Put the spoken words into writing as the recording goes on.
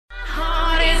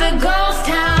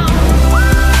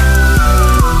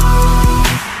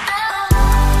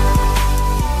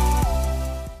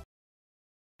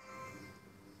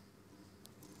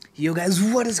Yo guys,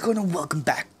 what is going on? Welcome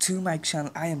back to my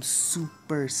channel. I am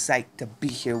super psyched to be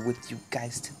here with you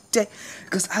guys today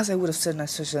because as I would have said in my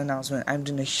special announcement, I'm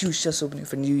doing a huge chest opening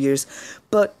for New Year's,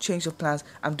 but change of plans.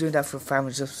 I'm doing that for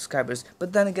 500 subscribers,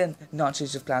 but then again, not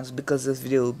change of plans because this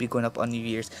video will be going up on New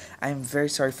Year's. I am very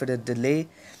sorry for the delay.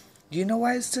 Do you know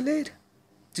why it's delayed?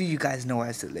 Do you guys know why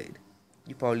it's delayed?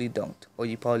 You probably don't, or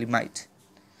you probably might.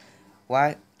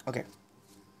 Why? Okay.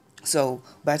 So,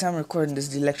 by the time I'm recording this,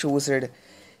 the Electro Wizard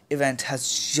event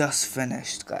has just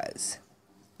finished, guys.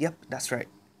 Yep, that's right.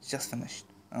 It's just finished.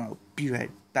 I'll be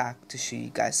right back to show you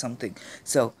guys something.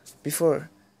 So, before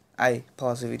I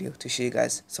pause the video to show you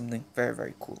guys something very,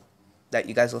 very cool that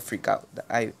you guys will freak out, that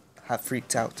I have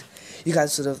freaked out. You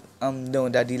guys sort of know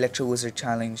that the Electro Wizard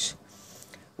Challenge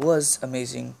was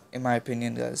amazing, in my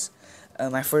opinion, guys.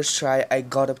 My first try, I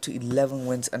got up to 11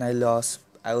 wins and I lost.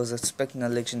 I was expecting a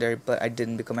legendary, but I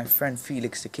didn't because my friend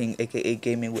Felix the King, aka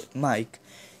Gaming with Mike,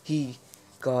 he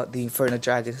got the Inferno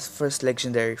Dragon, his first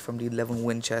legendary from the 11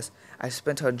 win chest. I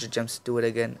spent 100 gems to do it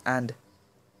again and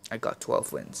I got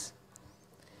 12 wins.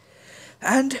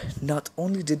 And not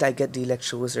only did I get the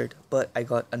Electro Wizard, but I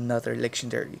got another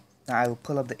legendary. Now I will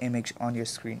pull up the image on your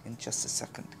screen in just a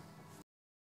second.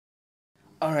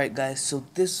 Alright guys, so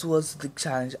this was the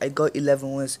challenge. I got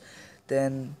 11 wins.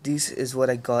 Then this is what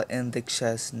I got in the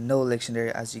chest. No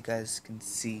legendary, as you guys can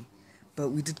see. But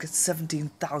we did get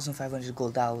 17,500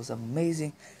 gold. That was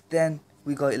amazing. Then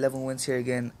we got 11 wins here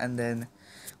again. And then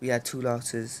we had 2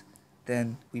 losses.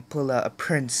 Then we pull out a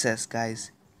princess,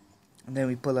 guys. And then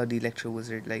we pull out the Electro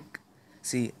Wizard. Like,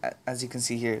 see, as you can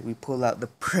see here, we pull out the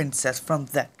princess from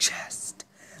that chest.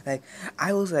 Like,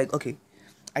 I was like, okay,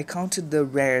 I counted the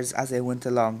rares as I went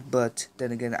along, but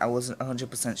then again, I wasn't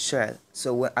 100% sure.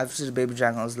 So when after the baby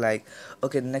dragon, I was like,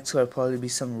 okay, the next one will probably be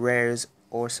some rares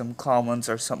or some commons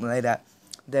or something like that.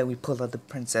 Then we pulled out the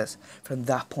princess. From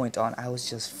that point on, I was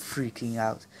just freaking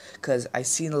out because I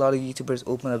seen a lot of YouTubers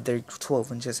open up their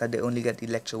 12 inches and they only get the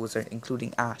Electro Wizard,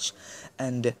 including Ash.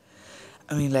 And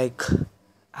I mean, like,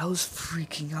 I was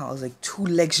freaking out. I was like, 2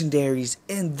 legendaries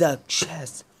in the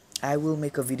chest. I will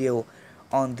make a video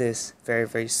on this very,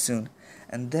 very soon.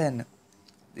 And then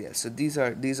yeah, so these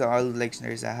are all the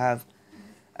legendaries I have.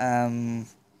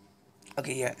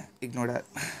 Okay, yeah, ignore that.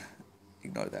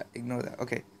 ignore that.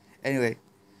 Okay, anyway,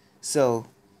 so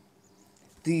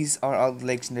these are all the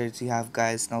legendaries we have,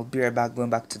 guys, and I'll be right back, going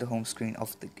back to the home screen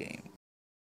of the game.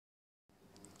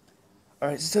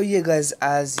 Alright, so yeah guys,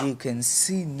 as you can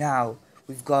see now,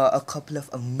 we've got a couple of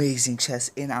amazing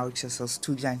chests in our chest. There's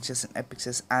 2 giant chests, an epic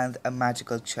chest, and a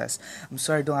magical chest. I'm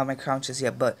sorry I don't have my crown chest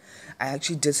yet, but I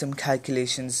actually did some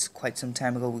calculations quite some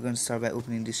time ago. We're going to start by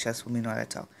opening this chest with me not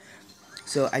at all.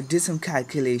 So I did some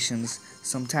calculations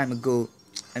some time ago.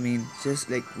 I mean, just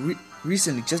like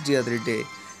recently, just the other day.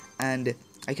 And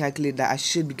I calculated that I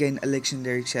should be getting a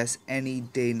legendary chest any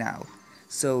day now.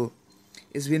 So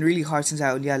it's been really hard since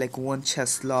I only had like 1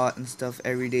 chest slot and stuff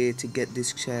every day to get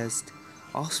this chest.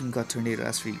 Awesome, got tornado,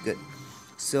 that's really good.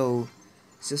 So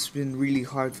it's just been really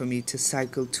hard for me to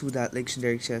cycle to that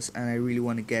legendary chest, and I really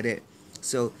want to get it.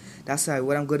 So that's why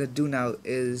what I'm gonna do now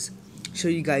is show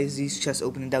you guys these chest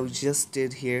opening that we just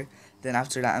did here. Then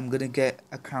after that, I'm gonna get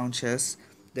a crown chest.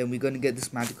 Then we're gonna get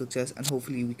this magical chest, and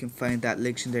hopefully we can find that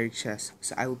legendary chest.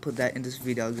 So I will put that in this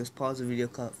video. I'll just pause the video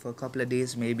for a couple of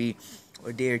days, maybe, or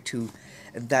a day or 2.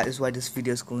 And that is why this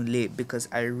video is going late, because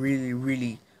I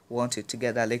really wanted to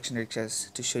get that legendary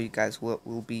chest to show you guys what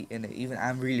will be in it. Even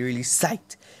I'm really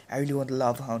psyched. I really want the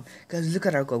lava hound. Guys, look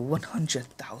at our goal,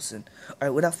 100,000.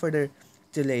 Alright, without further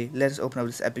delay, let us open up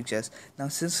this epic chest. Now,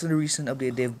 since the recent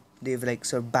update, they've like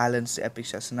sort of balanced the epic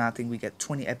chest. So now I think we get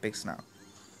 20 epics now.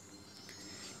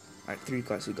 Alright, 3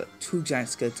 cards. We got 2 giant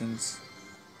skeletons,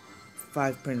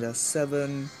 5 princess,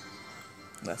 7.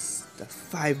 That's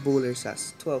 5 bowlers.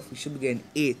 That's 12. We should be getting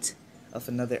 8 of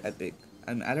another epic.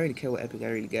 I mean, I don't really care what epic I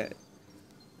really get.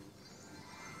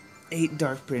 8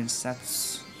 Dark Prince.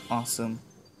 That's awesome.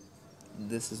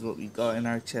 This is what we got in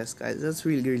our chest, guys. That's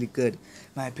really good, in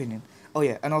my opinion. Oh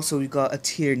yeah, and also we got a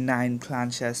tier 9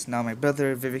 clan chest. Now my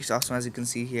brother Vivek's awesome, as you can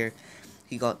see here.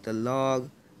 He got the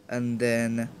log, and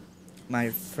then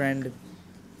my friend,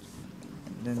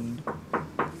 and then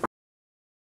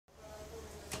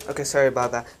okay, sorry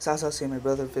about that. So as I was saying, my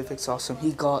brother Vivek's awesome.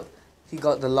 He got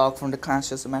the log from the clan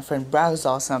chest. And my friend Brad is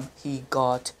awesome. He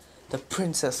got the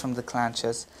princess from the clan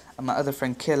chest. And my other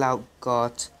friend Killout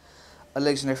got a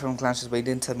legendary from clan chest, but he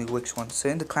didn't tell me which one. So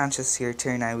in the clan chest here,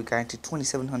 tier 9, we guaranteed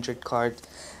 2,700 cards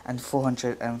and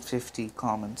 450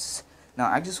 commons. Now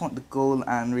I just want the gold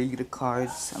and really the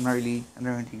cards. I don't really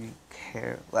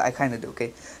care. Well, I kind of do.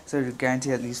 Okay, so we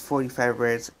guarantee at least 45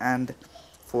 rares and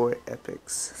 4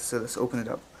 epics. So let's open it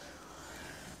up.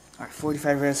 Alright,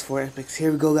 45 rares, 4 epics.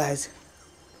 Here we go, guys.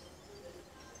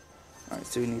 Alright,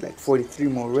 so we need like 43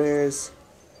 more rares.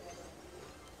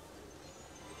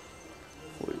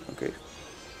 40, okay.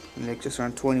 And like just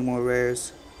around 20 more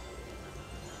rares.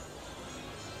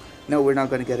 No, we're not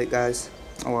gonna get it, guys.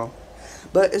 Oh well.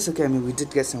 But it's okay. I mean, we did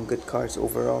get some good cards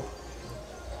overall.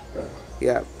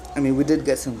 Yeah, I mean, we did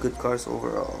get some good cards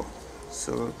overall.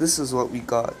 So this is what we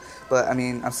got. But I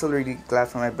mean, I'm still really glad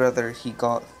for my brother. He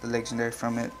got the legendary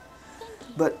from it.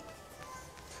 But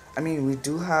I mean, we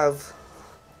do have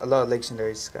a lot of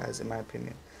legendaries, guys, in my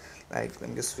opinion. Like, let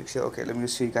me just fix it. Okay, let me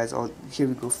just show you guys all. Here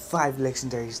we go, 5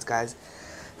 legendaries, guys.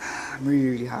 I'm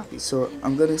really happy. So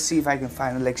I'm gonna see if I can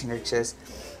find a legendary chest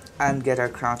and get our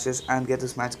crown chest and get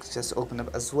this magic chest open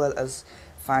up, as well as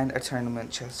find a tournament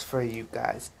chest for you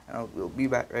guys. And we'll be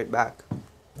right back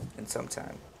in some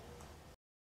time.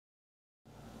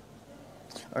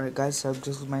 Alright, guys, so I've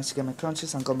just managed to get my crown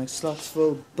chest and got my slots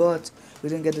full, but we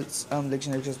didn't get this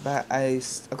legendary chest back.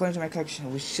 According to my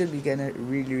calculation, we should be getting it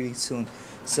really soon.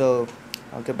 So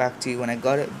I'll get back to you when I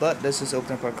got it, but let's just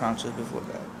open up our crown chest before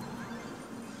that.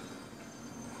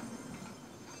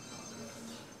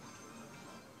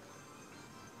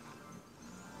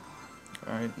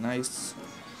 Alright, nice.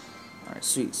 Alright,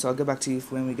 sweet. So I'll get back to you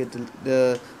when we get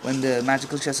when the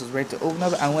magical chest is ready to open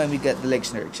up and when we get the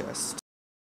legendary chest.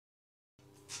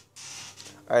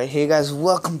 Alright, hey guys,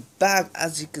 welcome back.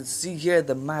 As you can see here,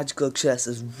 the magical chest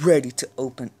is ready to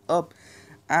open up,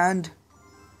 and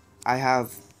I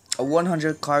have a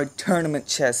 100 card tournament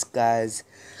chest, guys,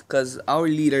 because our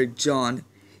leader John,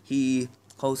 he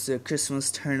hosted a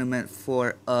Christmas tournament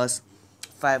for us,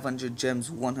 500 gems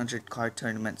 100 card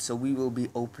tournament. So we will be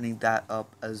opening that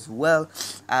up as well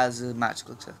as a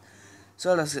magical chest.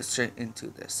 So let's get straight into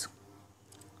this.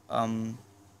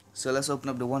 So let's open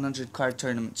up the 100 card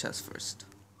tournament chest first.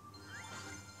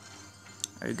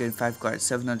 You're getting 5 cards,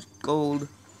 700 gold,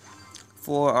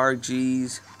 4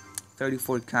 RGs,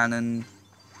 34 cannon,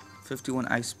 51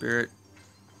 ice spirit,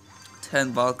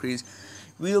 10 Valkyries.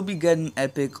 We'll be getting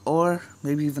epic or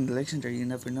maybe even the legendary, you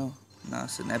never know. No,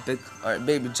 it's an epic. Alright,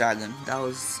 baby dragon. That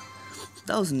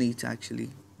was neat,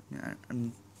 actually. Yeah,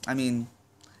 I mean,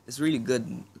 it's really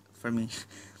good for me,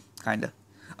 kinda.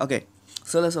 Okay,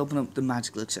 so let's open up the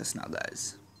magical chest now,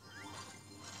 guys.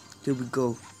 Here we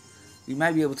go. We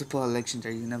might be able to pull a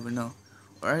legendary, you never know.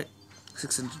 Alright,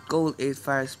 600 gold, 8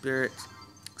 fire spirits,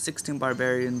 16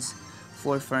 barbarians,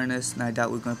 4 furnace, and I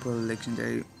doubt we're gonna pull a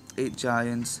legendary. 8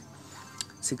 giants,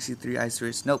 63 ice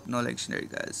spirits. Nope, no legendary,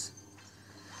 guys.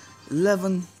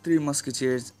 11 3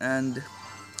 musketeers and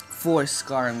 4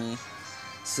 skarmy.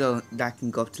 So that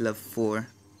can go up to level 4,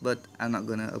 but I'm not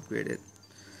gonna upgrade it.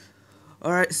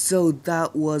 Alright, so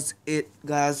that was it,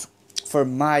 guys, for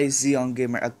my Xeon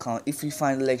Gamer account. If you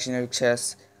find the legendary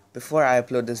chest before I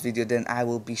upload this video, then I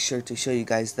will be sure to show you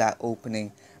guys that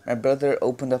opening. My brother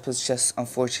opened up his chest,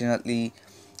 unfortunately.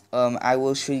 I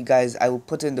will show you guys, I will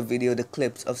put in the video the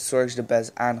clips of Surge the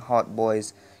Best and Hot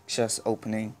Boys chest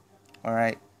opening.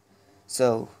 Alright,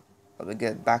 so I will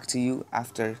get back to you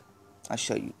after I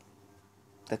show you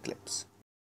the clips.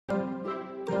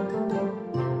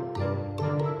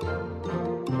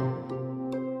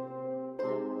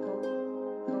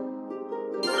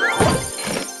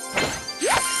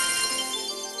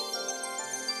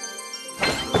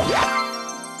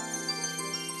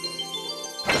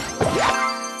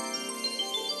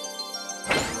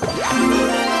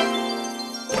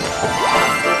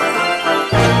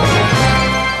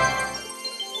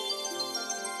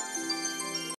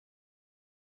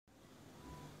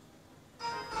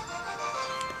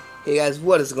 Hey guys,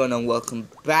 what is going on? Welcome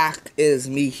back. It is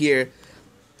me here.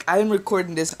 I am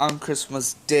recording this on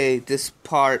Christmas Day,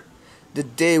 the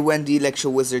day when the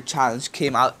Electro Wizard Challenge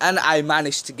came out, and I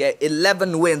managed to get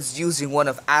 11 wins using one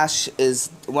of Ash's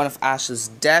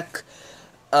deck.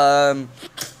 And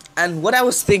what I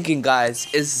was thinking,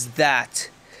 guys, is that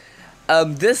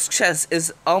this chest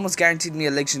is almost guaranteed me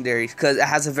a legendary, because it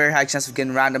has a very high chance of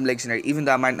getting random legendary, even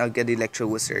though I might not get the Electro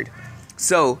Wizard.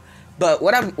 So, but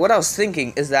what I was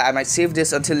thinking is that I might save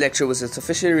this until Electro Wizard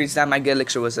officially reads that I might get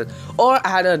Electro Wizard. Or I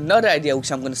had another idea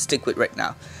which I'm going to stick with right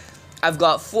now. I've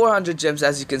got 400 gems,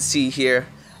 as you can see here,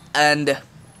 and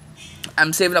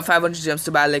I'm saving up 500 gems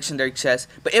to buy a legendary chest.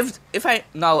 But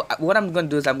what I'm going to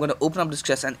do is I'm going to open up this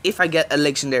chest, and if I get a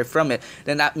legendary from it,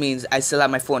 then that means I still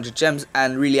have my 400 gems,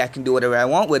 and really I can do whatever I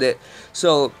want with it.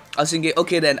 So I was thinking,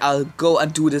 okay, then I'll go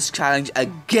and do this challenge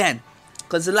again,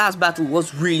 because the last battle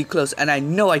was really close, and I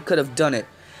know I could have done it.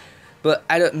 But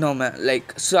I don't know, man.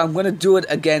 Like, so I'm going to do it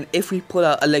again if we pull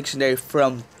out a legendary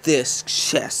from this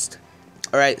chest.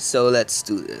 Alright, so let's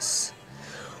do this.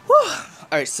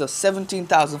 Alright, so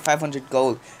 17,500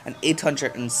 gold and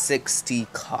 860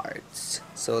 cards.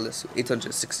 So let's do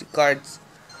 860 cards.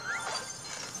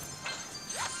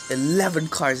 11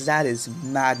 cards, that is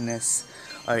madness.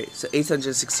 Alright, so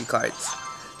 860 cards.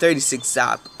 36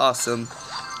 zap, awesome.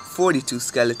 42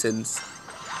 skeletons.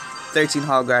 13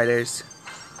 hog riders.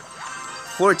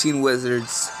 14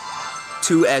 wizards.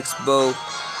 2 X-bow.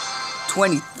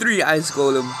 23 ice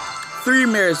golem. 3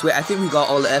 mirrors. Wait, I think we got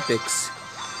all the epics.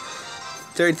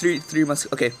 3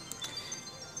 must. Okay.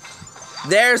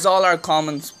 There's all our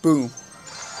commons. Boom.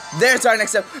 There's our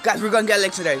next step. Guys, we're gonna get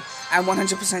legendary. I'm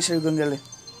 100% sure we're gonna get legendary.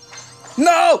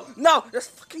 No! No! That's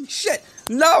fucking shit!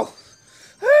 No!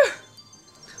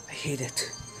 I hate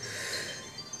it.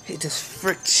 I hate this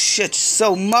frick shit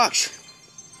so much.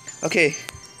 Okay.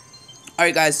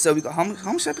 Alright guys, so we got how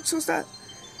much epics was that?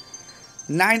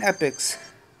 9 epics.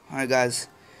 Alright guys.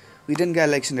 We didn't get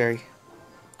legendary.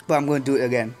 But I'm gonna do it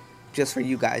again. Just for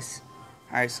you guys.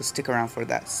 Alright, so stick around for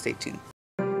that. Stay tuned.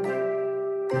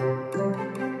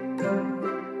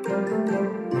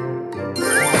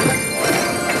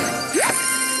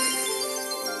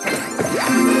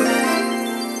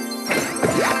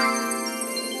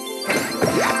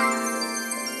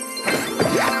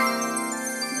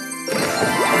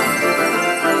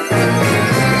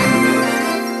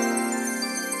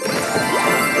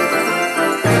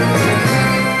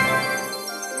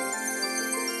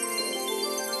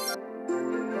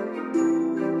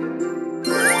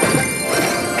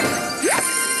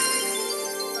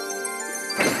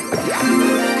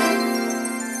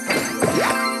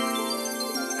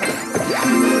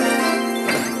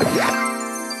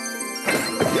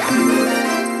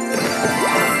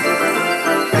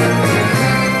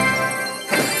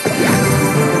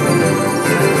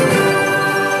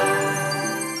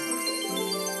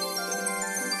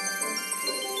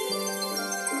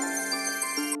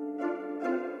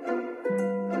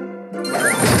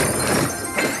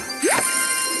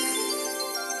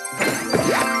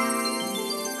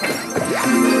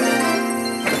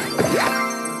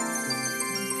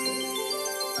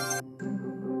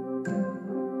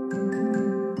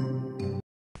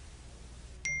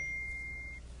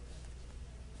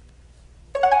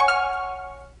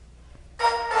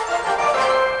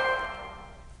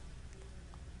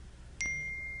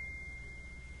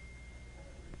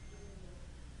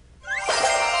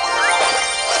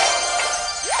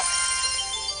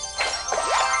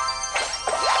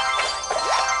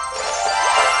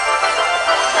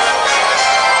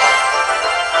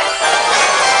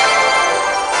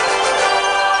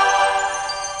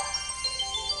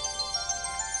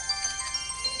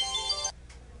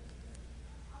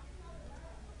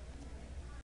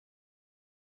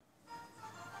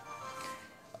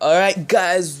 Alright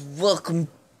guys, welcome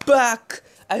back.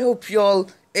 I hope y'all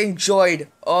enjoyed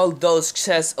all those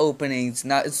chest openings.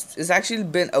 Now it's actually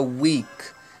been a week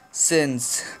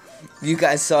since you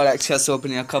guys saw that chest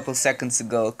opening a couple seconds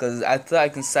ago, because I thought I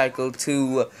can cycle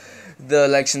to the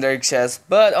legendary chest,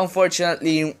 but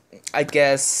unfortunately I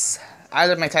guess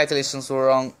either my calculations were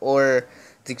wrong or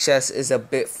the chest is a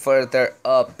bit further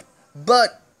up.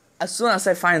 But as soon as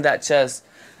I find that chest,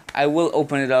 I will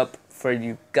open it up for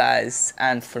you guys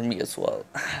and for me as well.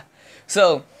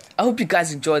 So I hope you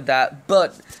guys enjoyed that.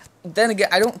 But then again,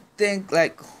 I don't think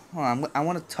like I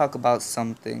want to talk about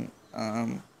something.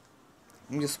 Let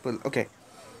me just put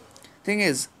thing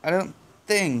is, I don't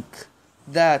think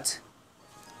that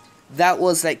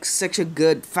was like such a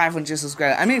good 500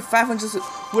 subscribers. I mean 500,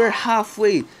 we're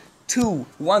halfway to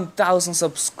 1,000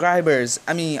 subscribers.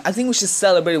 I mean, I think we should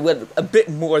celebrate with a bit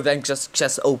more than just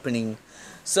chest opening.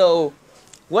 So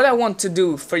what I want to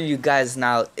do for you guys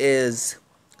now is,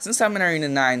 since I'm in Arena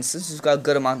 9, since we've got a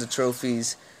good amount of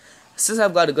trophies, since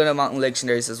I've got a good amount of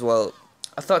legendaries as well,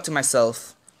 I thought to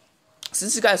myself,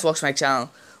 since you guys watch my channel,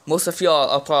 most of y'all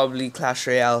are probably Clash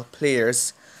Royale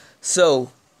players, so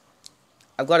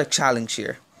I've got a challenge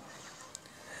here.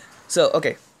 So,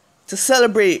 okay, to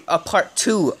celebrate a part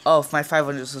 2 of my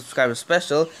 500 subscriber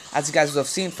special, as you guys will have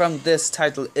seen from this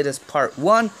title, it is part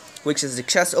 1, which is the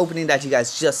chest opening that you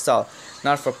guys just saw.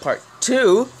 Now for part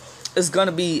 2, is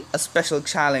gonna be a special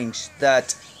challenge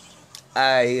that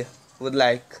I would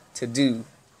like to do.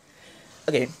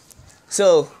 Okay,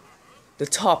 so the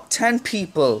top 10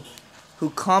 people who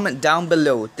comment down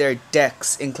below their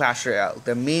decks in Clash Royale,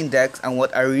 their main decks and what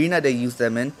arena they use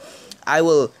them in, I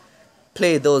will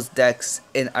play those decks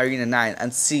in Arena 9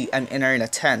 and see, I'm in Arena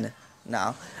 10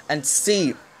 now, and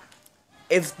see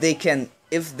if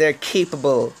they're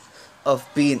capable of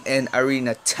being in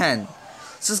Arena 10.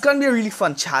 So it's gonna be a really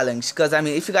fun challenge, because I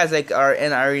mean, if you guys like are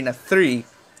in Arena 3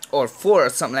 or 4 or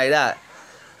something like that,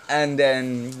 and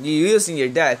then you're using your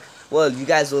deck, well, you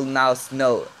guys will now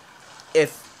know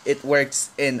if it works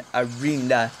in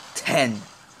Arena 10.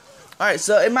 Alright,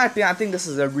 so in my opinion, I think this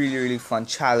is a really fun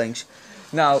challenge.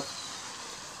 Now,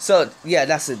 so yeah,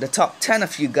 that's it, the top 10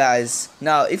 of you guys.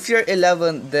 Now, if you're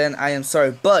 11, then I am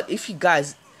sorry, but if you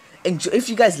guys enjoy, if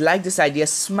you guys like this idea,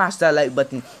 smash that like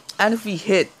button, and if we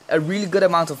hit a really good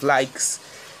amount of likes,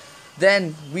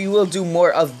 then we will do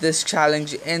more of this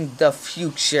challenge in the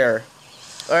future.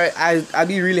 Alright, I'd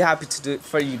be really happy to do it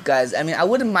for you guys. I mean, I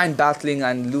wouldn't mind battling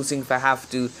and losing if I have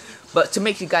to, but to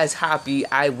make you guys happy,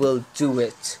 I will do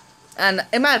it. And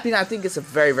in my opinion, I think it's a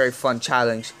very fun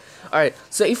challenge. Alright,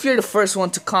 so if you're the first one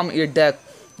to comment your deck,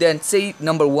 then say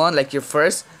number 1, like your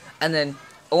first, and then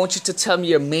I want you to tell me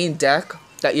your main deck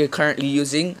that you're currently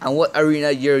using and what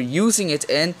arena you're using it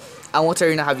in, and what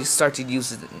arena have you started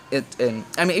using it in.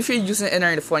 I mean, if you're using it in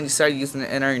Arena 4 and you started using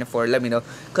it in Arena 4, let me know,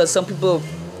 because some people,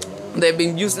 they've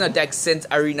been using a deck since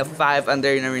Arena 5 and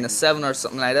they're in Arena 7 or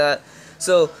something like that.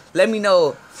 So let me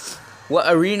know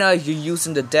what arena you're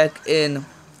using the deck in,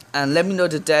 and let me know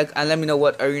the deck, and let me know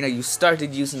what arena you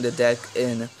started using the deck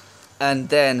in, and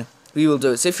then we will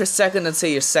do it. So if you're second, then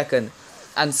say you're second,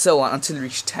 and so on until you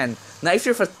reach 10. Now if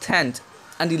you're for 10th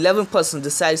and the 11th person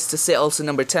decides to say also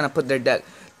number 10 and put their deck,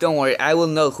 don't worry, I will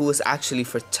know who is actually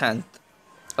for 10th.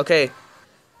 Okay,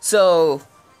 so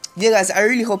yeah guys, I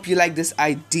really hope you like this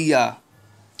idea.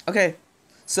 Okay,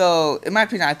 so in my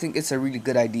opinion, I think it's a really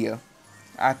good idea.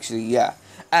 Actually, yeah.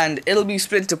 And it'll be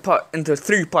split into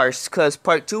 3 parts, because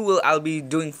part 2 I'll be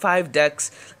doing 5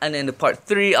 decks, and in the part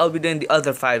 3 I'll be doing the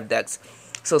other 5 decks.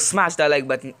 So smash that like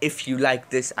button if you like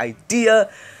this idea.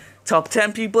 Top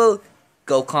 10 people,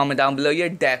 go comment down below your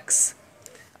decks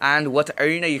and what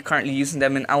arena you're currently using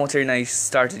them in, and what arena you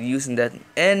started using them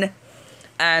in.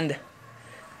 And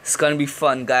it's gonna be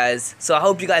fun, guys. So I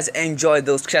hope you guys enjoyed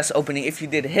those chest opening. If you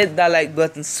did, hit that like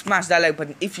button, smash that like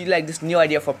button if you like this new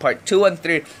idea for part 2 and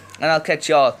 3. And I'll catch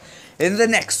y'all in the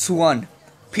next one.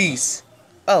 Peace.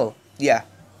 Oh, yeah.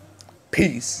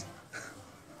 Peace.